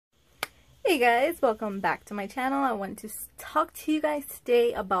Hey guys, welcome back to my channel. I want to talk to you guys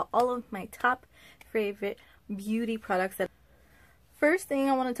today about all of my top favorite beauty products. First thing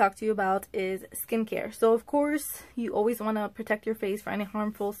I want to talk to you about is skincare. So of course, you always want to protect your face for any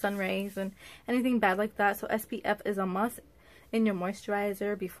harmful sun rays and anything bad like that. So SPF is a must in your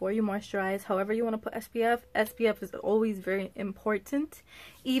moisturizer before you moisturize. However you want to put SPF is always very important.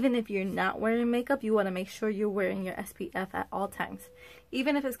 Even if you're not wearing makeup, you want to make sure you're wearing your SPF at all times.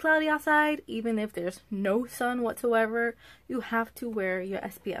 Even if it's cloudy outside, even if there's no sun whatsoever, you have to wear your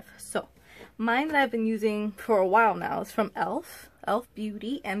SPF. So mine that I've been using for a while now is from elf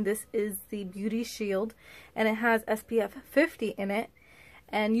Beauty, and this is the Beauty Shield, and it has SPF 50 in it.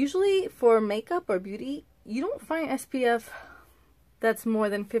 And usually for makeup or beauty, you don't find SPF that's more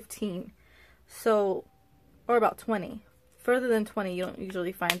than 15, so, or about 20. Further than 20 you don't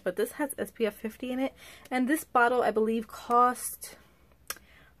usually find, but this has SPF 50 in it. And this bottle I believe cost,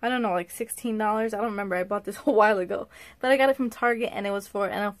 I don't know, like $16. I don't remember, I bought this a while ago, but I got it from Target and it was for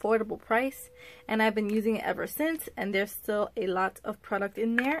an affordable price, and I've been using it ever since, and there's still a lot of product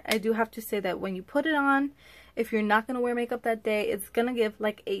in there. I do have to say that when you put it on, if you're not going to wear makeup that day, it's going to give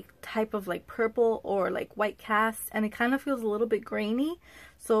like a type of like purple or like white cast, and it kind of feels a little bit grainy.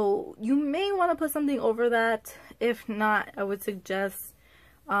 So you may want to put something over that. If not, I would suggest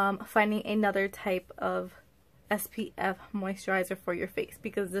finding another type of SPF moisturizer for your face,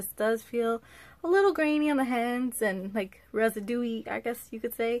 because this does feel a little grainy on the hands and like residuey, I guess you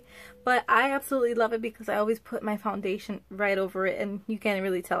could say. But I absolutely love it because I always put my foundation right over it and you can't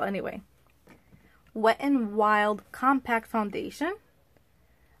really tell anyway. Wet n Wild Compact Foundation.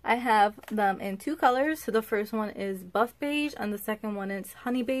 I have them in two colors. So the first one is buff beige and the second one is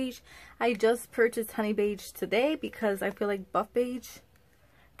honey beige. I just purchased honey beige today because I feel like buff beige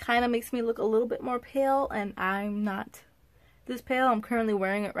kind of makes me look a little bit more pale, and I'm not this pale. I'm currently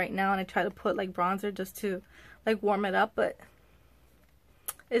wearing it right now, and I try to put like bronzer just to like warm it up, but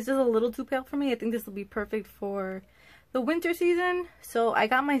it's just a little too pale for me. I think this will be perfect for the winter season, so I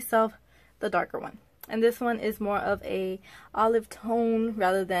got myself the darker one, and this one is more of a olive tone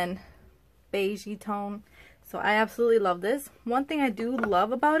rather than beigey tone. So I absolutely love this. One thing I do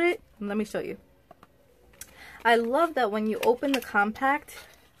love about it, let me show you. I love that when you open the compact,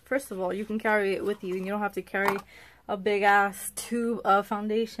 first of all, you can carry it with you, and you don't have to carry a big ass tube of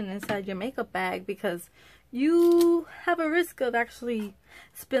foundation inside your makeup bag, because you have a risk of actually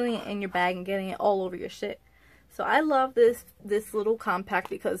spilling it in your bag and getting it all over your shit. So I love this little compact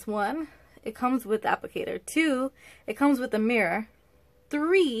because, one, it comes with the applicator. 2, it comes with a mirror.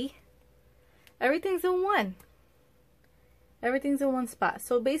 3, everything's in one. Everything's in one spot.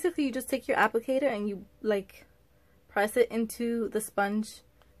 So basically you just take your applicator and you like press it into the sponge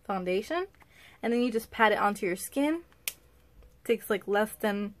foundation, and then you just pat it onto your skin. It takes like less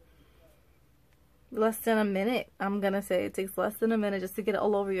than a minute. I'm gonna say it takes less than a minute just to get it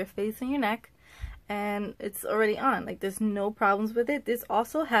all over your face and your neck, and it's already on. Like, there's no problems with it. This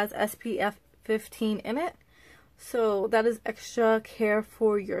also has SPF 15 in it, so that is extra care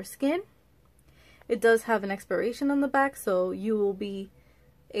for your skin. It does have an expiration on the back, so you will be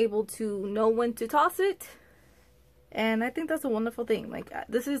able to know when to toss it. And I think that's a wonderful thing. Like,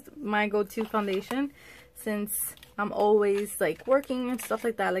 this is my go-to foundation since I'm always like working and stuff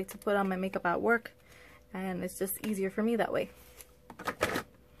like that. I like to put on my makeup at work, and it's just easier for me that way.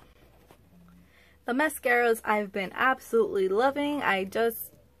 The mascaras I've been absolutely loving. I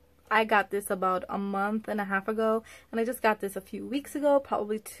got this about a month and a half ago, and I just got this a few weeks ago,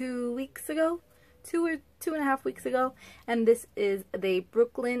 probably 2 weeks ago, 2.5 weeks ago. And this is the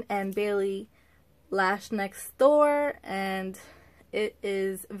Brooklyn and Bailey Lash Next Door, and it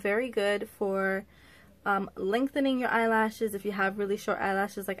is very good for lengthening your eyelashes if you have really short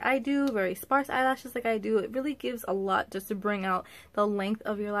eyelashes like I do, very sparse eyelashes like I do. It really gives a lot just to bring out the length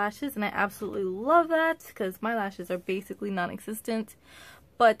of your lashes, and I absolutely love that because my lashes are basically non-existent.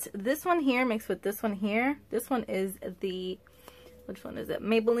 But this one here mixed with this one here, this one is the, which one is it?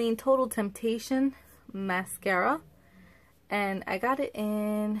 Maybelline Total Temptation Mascara. And I got it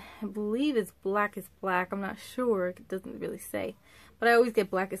in, I believe it's Black is Black. I'm not sure. It doesn't really say. But I always get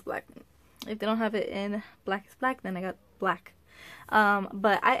Black is Black. If they don't have it in Black is Black, then I got black.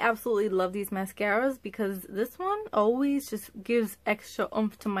 But I absolutely love these mascaras because this one always just gives extra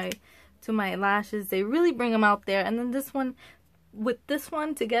oomph to my lashes. They really bring them out there. And then this one, with this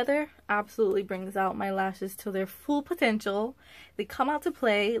one together, absolutely brings out my lashes to their full potential. They come out to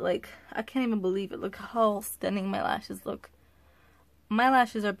play. Like, I can't even believe it. Look how stunning my lashes look. My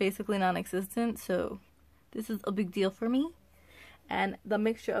lashes are basically non-existent, so this is a big deal for me. And the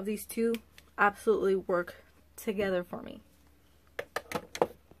mixture of these two absolutely work together for me.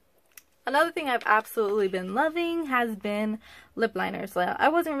 Another thing I've absolutely been loving has been lip liners. I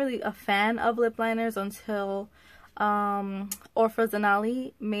wasn't really a fan of lip liners until Orpha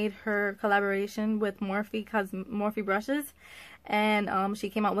Zanali made her collaboration with Morphe brushes, and she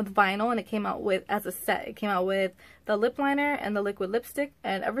came out with vinyl, and it came out with as a set. It came out with the lip liner and the liquid lipstick,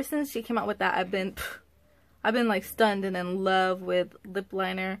 and ever since she came out with that, I've been like stunned and in love with lip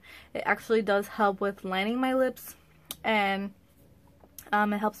liner. It actually does help with lining my lips, and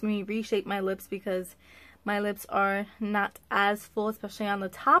it helps me reshape my lips because my lips are not as full, especially on the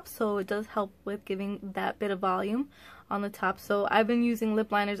top, so it does help with giving that bit of volume on the top. So I've been using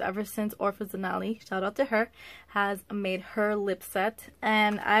lip liners ever since Orpha Zanali, shout out to her, has made her lip set,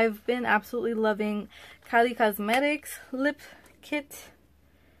 and I've been absolutely loving Kylie Cosmetics lip kit.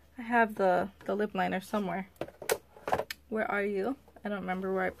 I have the lip liner somewhere. Where are you? I don't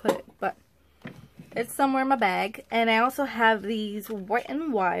remember where I put it, but it's somewhere in my bag. And I also have these Wet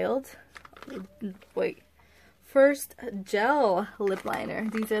n Wild first gel lip liner.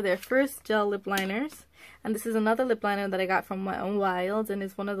 These are their first gel lip liners, and this is another lip liner that I got from Wet n Wild, and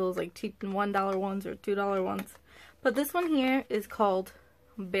it's one of those like cheap $1 ones or $2 ones. But this one here is called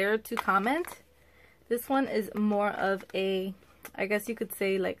Bear to Comment. This one is more of a, I guess you could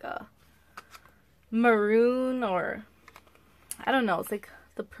say, like a maroon, or I don't know, it's like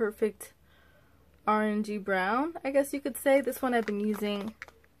the perfect orangey brown, I guess you could say. This one I've been using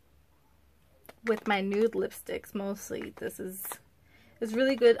with my nude lipsticks mostly. This is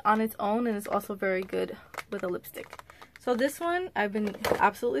really good on its own, and it's also very good with a lipstick. So this one I've been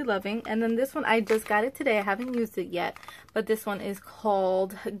absolutely loving. And then this one, I just got it today. I haven't used it yet, but this one is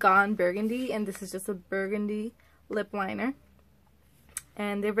called Gone Burgundy, and this is just a burgundy lip liner.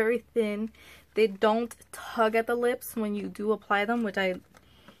 And they're very thin. They don't tug at the lips when you do apply them, which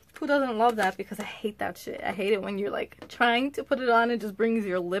who doesn't love that? Because I hate that shit. I hate it when you're like trying to put it on, it just brings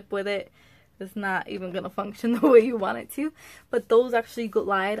your lip with it. It's not even gonna function the way you want it to. But those actually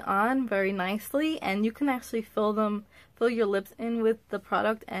glide on very nicely, and you can actually fill your lips in with the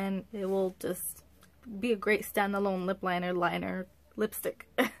product, and it will just be a great standalone lip liner lipstick.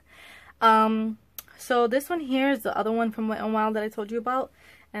 So this one here is the other one from Wet n Wild that I told you about,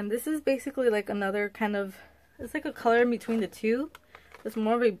 and this is basically like another kind of, it's like a color in between the two. It's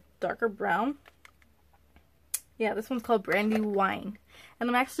more of a darker brown. Yeah, this one's called Brandy Wine, and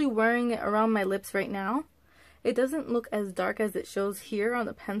I'm actually wearing it around my lips right now. It doesn't look as dark as it shows here on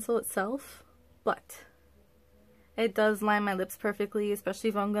the pencil itself, but it does line my lips perfectly, especially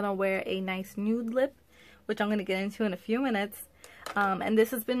if I'm gonna wear a nice nude lip, which I'm gonna get into in a few minutes. And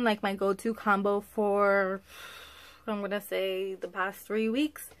this has been like my go-to combo for, I'm gonna say, the past 3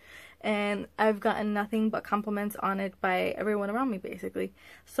 weeks. And I've gotten nothing but compliments on it by everyone around me, basically.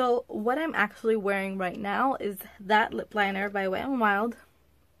 So what I'm actually wearing right now is that lip liner by Wet n Wild.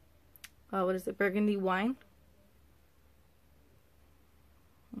 What is it? Burgundy Wine?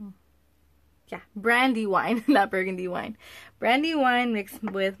 Yeah, Brandy Wine, not Burgundy Wine. Brandy Wine mixed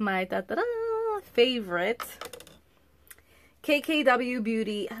with my favorite KKW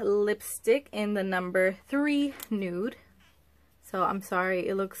Beauty lipstick in the number 3 nude. So I'm sorry,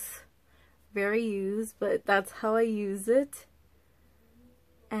 it looks very used, but that's how I use it.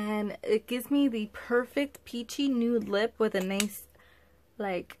 And it gives me the perfect peachy nude lip with a nice,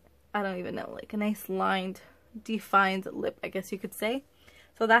 like, I don't even know, like a nice lined, defined lip, I guess you could say.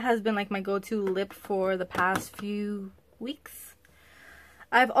 So that has been like my go-to lip for the past few weeks.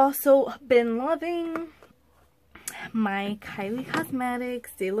 I've also been loving my Kylie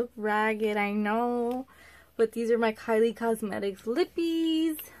Cosmetics. They look ragged, I know, but these are my Kylie Cosmetics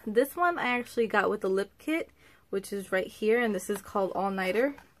lippies. This one I actually got with the lip kit, which is right here, and this is called All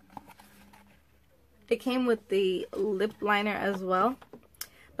Nighter. It came with the lip liner as well,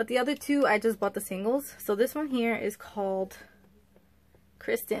 but the other two I just bought the singles. So this one here is called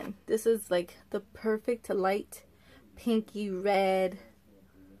Kristen. This is like the perfect light pinky red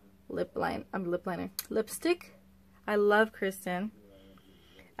lipstick. I love Kristen.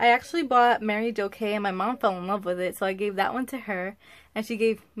 I actually bought Mary Jo Kay, and my mom fell in love with it, so I gave that one to her, and she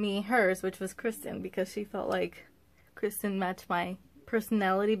gave me hers, which was Kristen, because she felt like Kristen matched my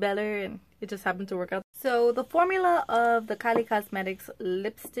personality better, and it just happened to work out. So the formula of the Kylie Cosmetics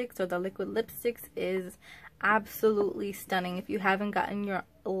lipsticks, or the liquid lipsticks, is absolutely stunning. If you haven't gotten your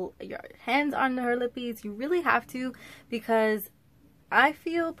hands on her lippies, you really have to, because I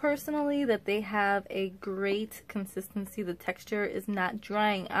feel personally that they have a great consistency. The texture is not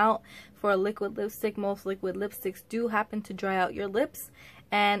drying out for a liquid lipstick. Most liquid lipsticks do happen to dry out your lips,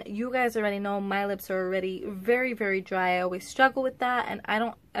 and you guys already know my lips are already very, very dry. I always struggle with that, and I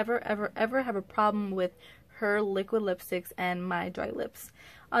don't ever have a problem with her liquid lipsticks and my dry lips.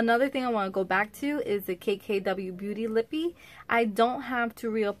 Another thing I want to go back to is the KKW Beauty Lippy. I don't have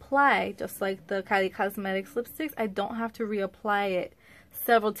to reapply, just like the Kylie Cosmetics lipsticks, I don't have to reapply it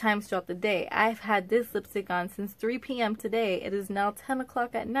several times throughout the day. I've had this lipstick on since 3 p.m. today. It is now 10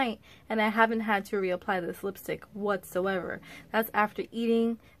 o'clock at night, and I haven't had to reapply this lipstick whatsoever. That's after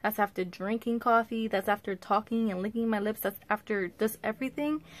eating, that's after drinking coffee, that's after talking and licking my lips, that's after just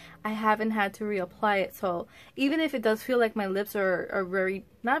everything. I haven't had to reapply it. So even if it does feel like my lips are very,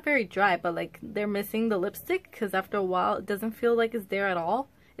 not very dry, but like they're missing the lipstick, because after a while it doesn't feel like it's there at all.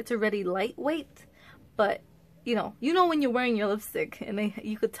 It's already lightweight, but you know when you're wearing your lipstick and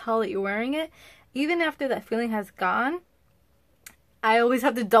you could tell that you're wearing it. Even after that feeling has gone, I always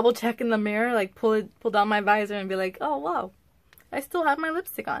have to double check in the mirror, like pull down my visor and be like, oh wow, I still have my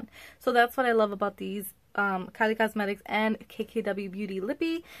lipstick on. So that's what I love about these Kylie Cosmetics and KKW Beauty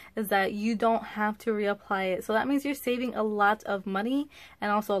Lippy, is that you don't have to reapply it. So that means you're saving a lot of money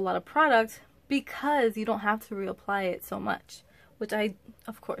and also a lot of product, because you don't have to reapply it so much, which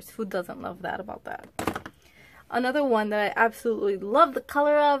of course, who doesn't love that about that? Another one that I absolutely love the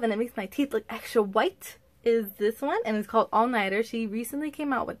color of, and it makes my teeth look extra white, is this one, and it's called All Nighter. She recently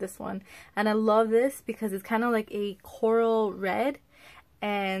came out with this one, and I love this because it's kind of like a coral red,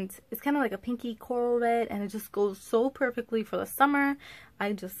 and it's kind of like a pinky coral red, and it just goes so perfectly for the summer.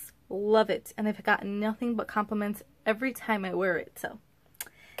 I just love it, and I've gotten nothing but compliments every time I wear it. So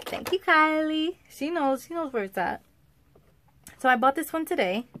thank you, Kylie. She knows where it's at. So I bought this one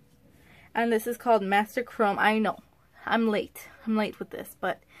today. And this is called Master Chrome. I know, I'm late with this,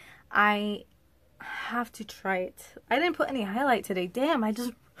 but I have to try it. I didn't put any highlight today. Damn, I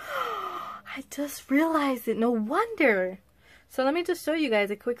just realized it. No wonder. So let me just show you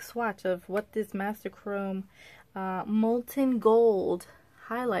guys a quick swatch of what this Master Chrome Molten Gold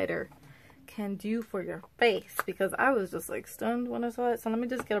highlighter can do for your face, because I was just like stunned when I saw it. So let me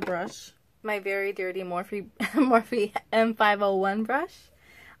just get a brush. My very dirty Morphe M501 brush.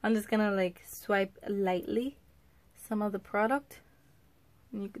 I'm just gonna like swipe lightly some of the product,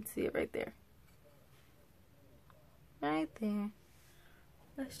 and you can see it right there. Right there.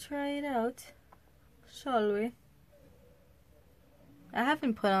 Let's try it out, shall we? I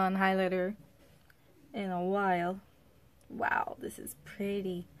haven't put on highlighter in a while. Wow, this is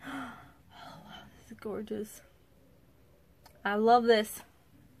pretty. Oh wow, this is gorgeous. I love this.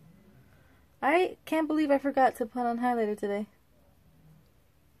 I can't believe I forgot to put on highlighter today.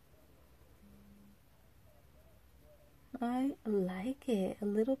 I like it. A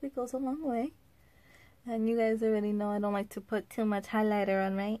little bit goes a long way. And you guys already know I don't like to put too much highlighter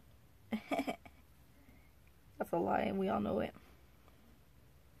on, right? That's a lie. We all know it.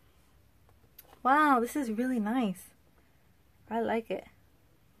 Wow, this is really nice. I like it.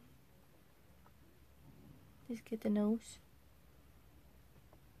 Just get the nose.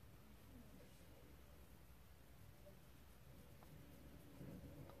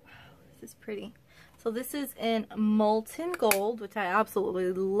 Wow, this is pretty. So this is in Molten Gold, which I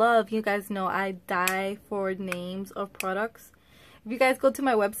absolutely love. You guys know I die for names of products. If you guys go to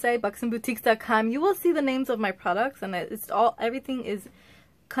my website, buxandboutiques.com, you will see the names of my products, and everything is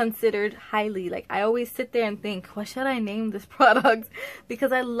considered highly. Like, I always sit there and think, what should I name this product?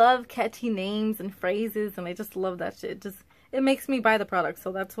 Because I love catchy names and phrases, and I just love that shit. It makes me buy the product,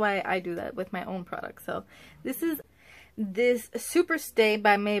 so that's why I do that with my own products. So this is this Super Stay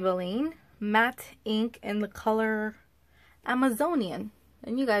by Maybelline matte ink in the color Amazonian.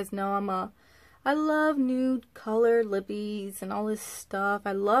 And you guys know I love nude colored lippies and all this stuff.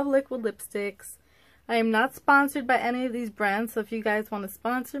 I love liquid lipsticks. I am not sponsored by any of these brands, so if you guys want to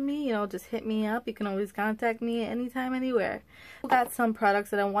sponsor me, you know, just hit me up. You can always contact me anytime, anywhere. I got some products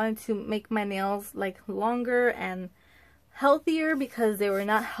that I wanted to make my nails like longer and healthier, because they were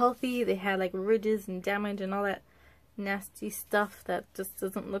not healthy. They had like ridges and damage and all that nasty stuff that just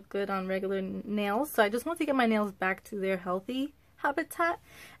doesn't look good on regular nails. So I just want to get my nails back to their healthy habitat,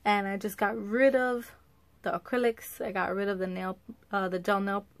 and I just got rid of the acrylics. I got rid of the gel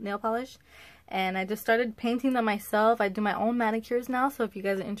nail polish, and I just started painting them myself. I do my own manicures now, so if you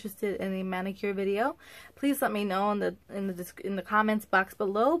guys are interested in a manicure video, please let me know in the comments box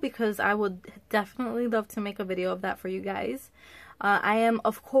below, because I would definitely love to make a video of that for you guys. I am,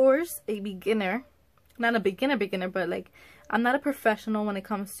 of course, a beginner. Not a beginner, but like, I'm not a professional when it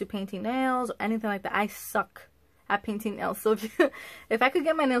comes to painting nails or anything like that. I suck at painting nails. So if I could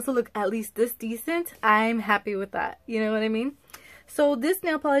get my nails to look at least this decent, I'm happy with that. You know what I mean? So this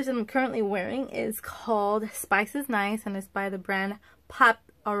nail polish that I'm currently wearing is called Spice is Nice, and it's by the brand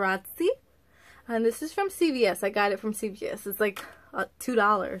Paparazzi. And this is from CVS. I got it from CVS. It's like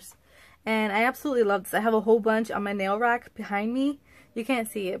 $2. And I absolutely love this. I have a whole bunch on my nail rack behind me, You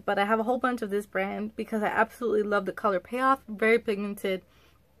can't see it, but I have a whole bunch of this brand because I absolutely love the color payoff. Very pigmented.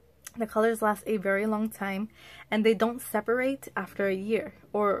 The colors last a very long time, and they don't separate after a year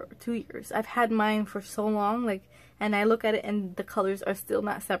or 2 years. I've had mine for so long, like, and I look at it and the colors are still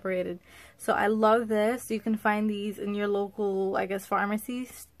not separated. So I love this. You can find these in your local, I guess, pharmacy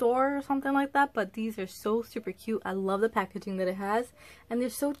store or something like that, but these are so super cute. I love the packaging that it has, and they're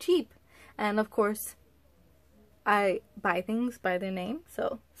so cheap. And of course, I buy things by their name,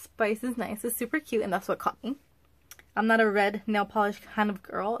 so Spice is nice. It's super cute, and that's what caught me. I'm not a red nail polish kind of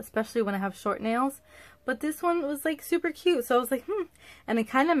girl, especially when I have short nails. But this one was like super cute. So I was like, And it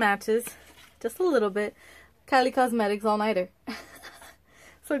kind of matches, just a little bit, Kylie Cosmetics All Nighter.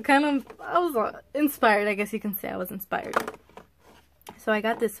 So kind of, I was inspired. I guess you can say I was inspired. So I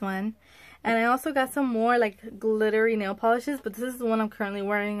got this one. And I also got some more like glittery nail polishes. But this is the one I'm currently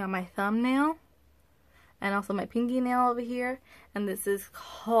wearing on my thumbnail. And also my pinky nail over here. And this is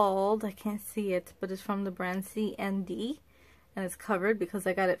called, I can't see it, but it's from the brand C&D. And it's covered because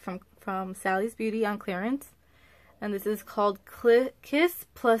I got it from Sally's Beauty on clearance. And this is called Kiss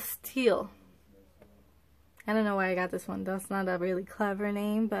Plus Teal. I don't know why I got this one. That's not a really clever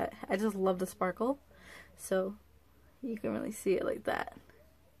name, but I just love the sparkle. So you can really see it like that.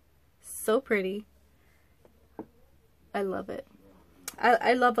 So pretty. I love it.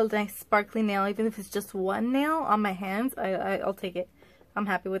 I love a nice sparkly nail, even if it's just one nail on my hands. I'll take it. I'm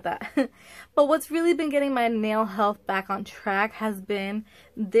happy with that. But what's really been getting my nail health back on track has been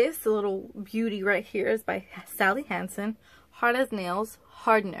this little beauty right here. Is by Sally Hansen. Hard as Nails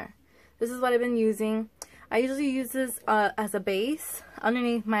Hardener. This is what I've been using. I usually use this as a base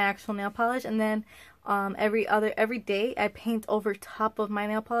underneath my actual nail polish, and then every day I paint over top of my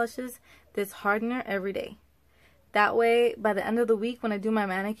nail polishes this hardener every day. That way, by the end of the week, when I do my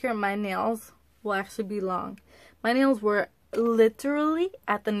manicure, my nails will actually be long. My nails were literally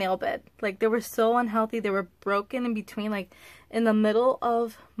at the nail bed. Like, they were so unhealthy. They were broken in between, like, in the middle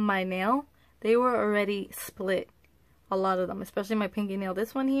of my nail. They were already split. A lot of them, especially my pinky nail,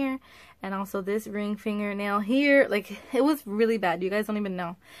 this one here, and also this ring fingernail here. Like, it was really bad. You guys don't even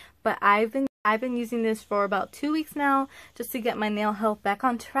know. But I've been using this for about 2 weeks now, just to get my nail health back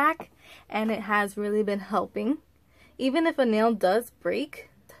on track, and it has really been helping. Even if a nail does break,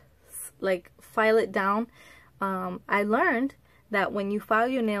 like, file it down. I learned that when you file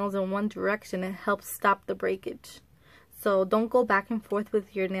your nails in one direction, it helps stop the breakage. So don't go back and forth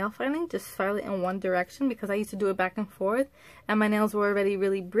with your nail filing. Just file it in one direction, because I used to do it back and forth, and my nails were already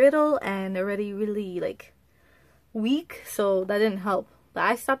really brittle and already really, like, weak. So that didn't help. But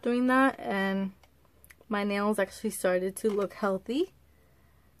I stopped doing that, and my nails actually started to look healthy.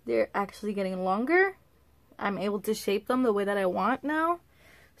 They're actually getting longer. I'm able to shape them the way that I want now.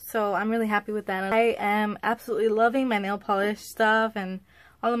 So I'm really happy with that. I am absolutely loving my nail polish stuff and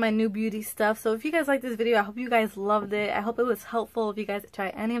all of my new beauty stuff. So if you guys like this video, I hope you guys loved it. I hope it was helpful. If you guys try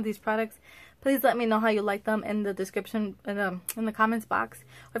any of these products, please let me know how you like them in the description, in the comments box.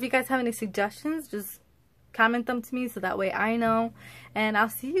 Or if you guys have any suggestions, just comment them to me so that way I know. And I'll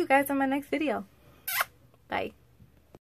see you guys in my next video. Bye.